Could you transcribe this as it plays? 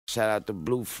Shout out the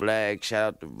blue flag, shout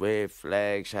out the red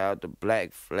flag, shout out the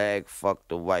black flag, fuck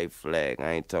the white flag.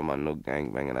 I ain't talking about no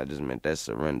gangbanging, I just meant that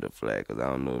surrender flag, because I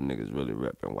don't know if niggas really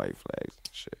repping white flags and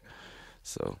shit.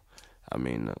 So, I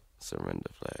mean the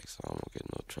surrender flag, so I don't get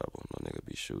no trouble. No nigga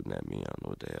be shooting at me, I don't know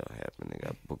what the hell happened. They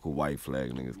got a book of white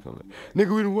flag niggas coming.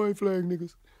 Nigga, we the white flag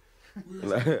niggas.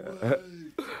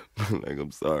 Like,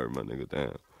 I'm sorry, my nigga,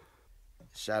 damn.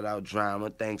 Shout out Drama,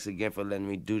 thanks again for letting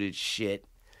me do this shit.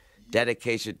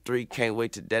 Dedication 3, can't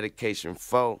wait to Dedication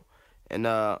 4. And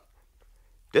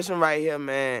this one right here,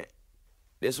 man,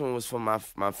 this one was for my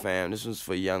fam. This was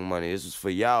for Young Money. This was for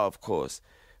y'all, of course.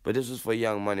 But this was for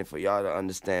Young Money, for y'all to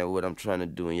understand what I'm trying to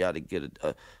do and y'all to get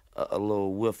a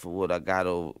little whiff of what I got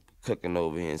cooking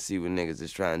over here and see what niggas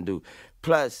is trying to do.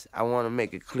 Plus, I want to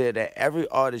make it clear that every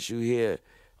artist you hear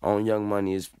on Young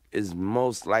Money is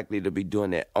most likely to be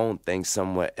doing their own thing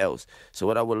somewhere else. So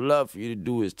what I would love for you to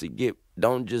do is to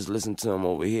don't just listen to them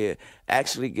over here.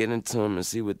 Actually get into them and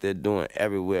see what they're doing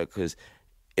everywhere, because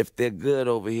if they're good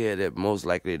over here, they're most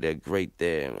likely they're great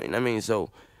there. I mean,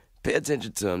 so pay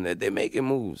attention to them. They're making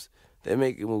moves. They're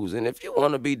making moves. And if you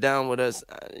want to be down with us,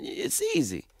 it's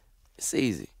easy. It's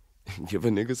easy. Give a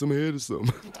nigga some head or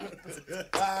something.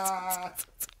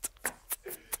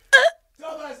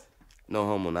 No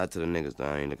homo, not to the niggas, though.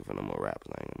 I ain't looking for no more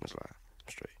rappers. I ain't gonna lie. I'm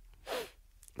straight.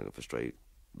 Looking for straight,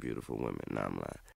 beautiful women. Nah, I'm lying.